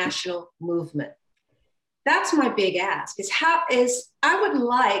international movement. That's my big ask, is I would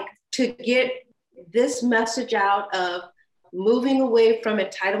like to get this message out of moving away from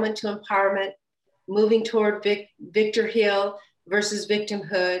entitlement to empowerment, moving toward Victor Hill versus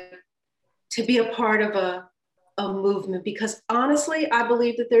victimhood, to be a part of a movement. Because honestly, I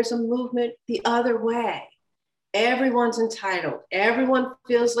believe that there's a movement the other way. Everyone's entitled. Everyone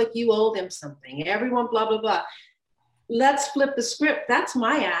feels like you owe them something. Everyone blah, blah, blah. Let's flip the script. That's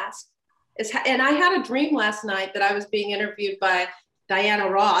my ask. And I had a dream last night that I was being interviewed by Diana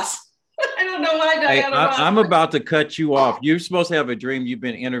Ross. I don't know why Diana Ross. I'm about to cut you off. You're supposed to have a dream you've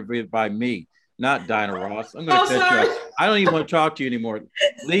been interviewed by me, not Diana Ross. I'm going to cut you off. I don't even want to talk to you anymore.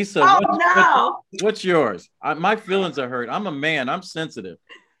 Lisa, what's yours? My feelings are hurt. I'm a man. I'm sensitive.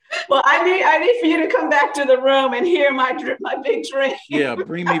 Well, I need for you to come back to the room and hear my big dream. Yeah,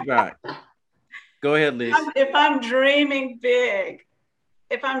 bring me back. Go ahead, Lisa. If I'm dreaming big,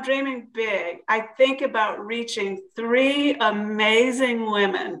 I think about reaching three amazing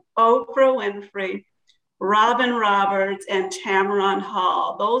women: Oprah Winfrey, Robin Roberts, and Tamron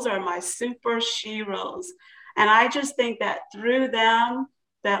Hall. Those are my super sheroes. And I just think that through them,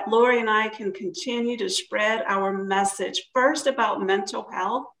 that Lori and I can continue to spread our message, first about mental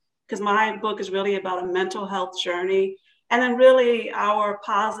health, because my book is really about a mental health journey, and then really our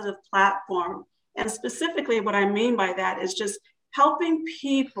positive platform. And specifically what I mean by that is just helping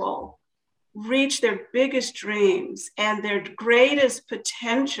people reach their biggest dreams and their greatest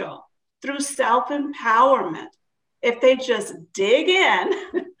potential through self-empowerment, if they just dig in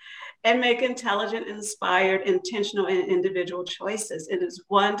and make intelligent, inspired, intentional, and individual choices. It is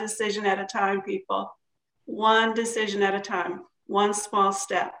one decision at a time, people. One decision at a time, one small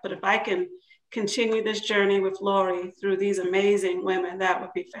step. But if I can continue this journey with Lori through these amazing women, that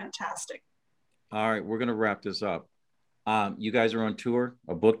would be fantastic. All right, we're going to wrap this up. You guys are on tour,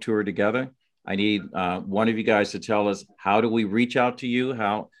 a book tour together. I need one of you guys to tell us, how do we reach out to you?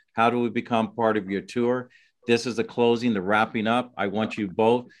 How do we become part of your tour? This is the closing, the wrapping up. I want you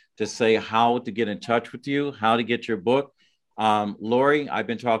both to say how to get in touch with you, how to get your book. Lori, I've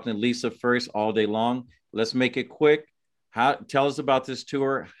been talking to Lisa first all day long. Let's make it quick. Tell us about this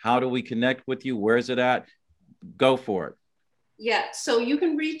tour. How do we connect with you? Where is it at? Go for it. Yeah, so you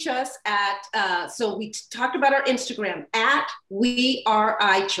can reach us at, so we talked about our Instagram, at We Are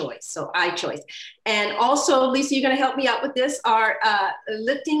iChoice, so iChoice. And also, Lisa, you're gonna help me out with this, our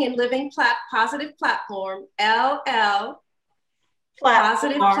Lifting and Living Positive Platform, LL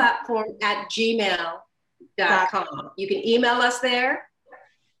Positive Platform at gmail.com. You can email us there.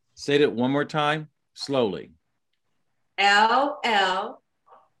 Say that one more time, slowly. LL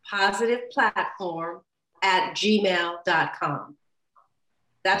Positive Platform at gmail.com.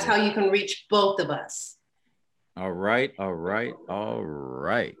 That's how you can reach both of us. All right. To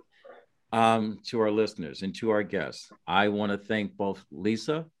our listeners and to our guests, I want to thank both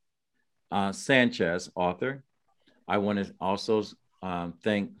Lisa Sanchez, author. I want to also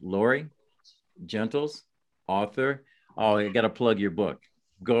thank Lori Gentles, author. Oh, you got to plug your book.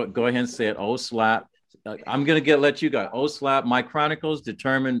 Go ahead and say it. Oh, slap. I'm going to let you go. Oh, slap. My chronicles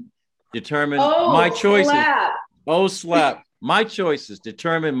determine my choices. Slap. Oh, slap. My choices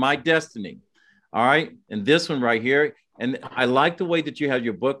determine my destiny. All right. And this one right here. And I like the way that you have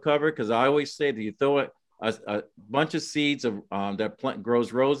your book cover, because I always say that you throw a bunch of seeds of that plant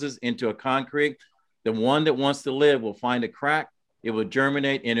grows roses into a concrete. The one that wants to live will find a crack. It will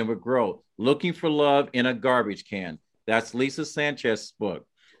germinate and it will grow. Looking for love in a garbage can. That's Lisa Sanchez's book.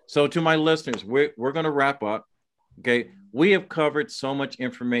 So to my listeners, we're going to wrap up. Okay. We have covered so much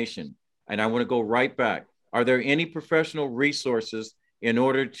information, and I want to go right back. Are there any professional resources in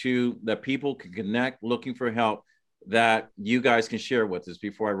order that people can connect looking for help that you guys can share with us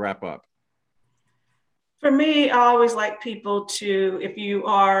before I wrap up? For me, I always like people to, if you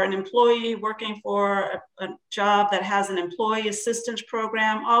are an employee working for a job that has an employee assistance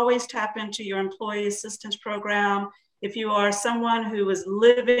program, always tap into your employee assistance program. If you are someone who is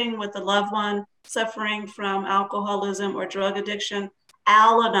living with a loved one suffering from alcoholism or drug addiction,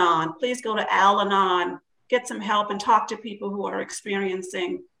 Al-Anon, please go to Al-Anon, get some help and talk to people who are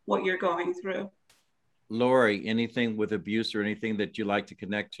experiencing what you're going through. Lori, anything with abuse or anything that you like to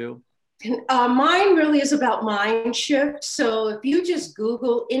connect to? Mine really is about mind shift. So if you just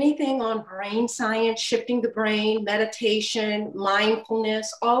Google anything on brain science, shifting the brain, meditation,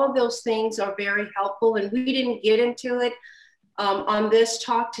 mindfulness, all of those things are very helpful. And we didn't get into it on this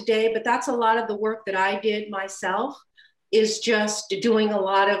talk today, but that's a lot of the work that I did myself, is just doing a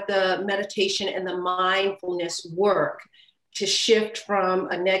lot of the meditation and the mindfulness work to shift from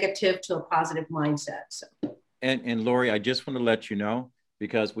a negative to a positive mindset. So. And Lori, I just want to let you know,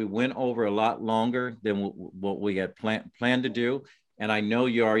 because we went over a lot longer than what we had planned to do. And I know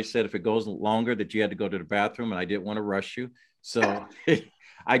you already said if it goes longer that you had to go to the bathroom, and I didn't want to rush you. So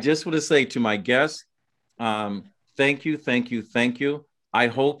I just want to say to my guests, thank you. I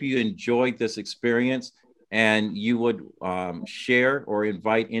hope you enjoyed this experience, and you would share or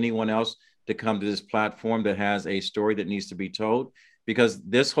invite anyone else to come to this platform that has a story that needs to be told, because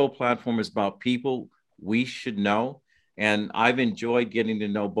this whole platform is about people we should know. And I've enjoyed getting to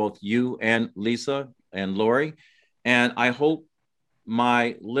know both you and Lisa and Lori. And I hope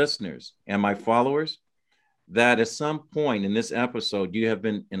my listeners and my followers that at some point in this episode, you have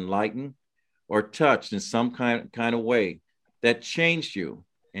been enlightened or touched in some kind of way that changed you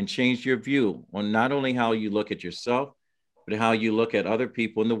and changed your view on not only how you look at yourself, but how you look at other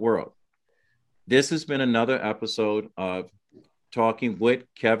people in the world. This has been another episode of Talking with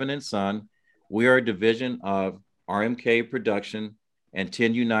Kevin and Son. We are a division of RMK Production and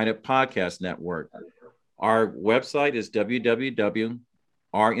 10 United Podcast Network. Our website is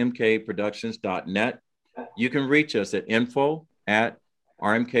www.rmkproductions.net. You can reach us at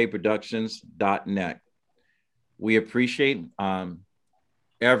info@rmkproductions.net. We appreciate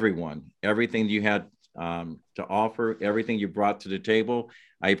everything you had to offer, everything you brought to the table.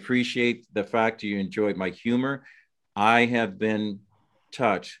 I appreciate the fact you enjoyed my humor. I have been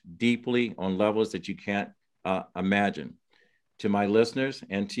touched deeply on levels that you can't imagine. To my listeners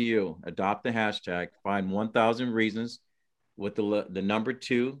and to you, adopt the hashtag, find 1,000 reasons with the number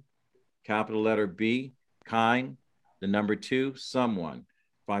 2, capital letter B, kind, the number 2, someone.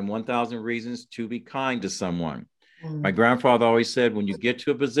 Find 1,000 reasons to be kind to someone. My grandfather always said, when you get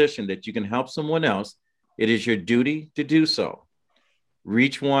to a position that you can help someone else, it is your duty to do so.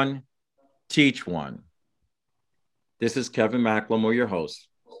 Reach one, teach one. This is Kevin McLemore, your host.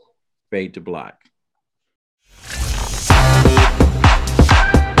 Fade to Black.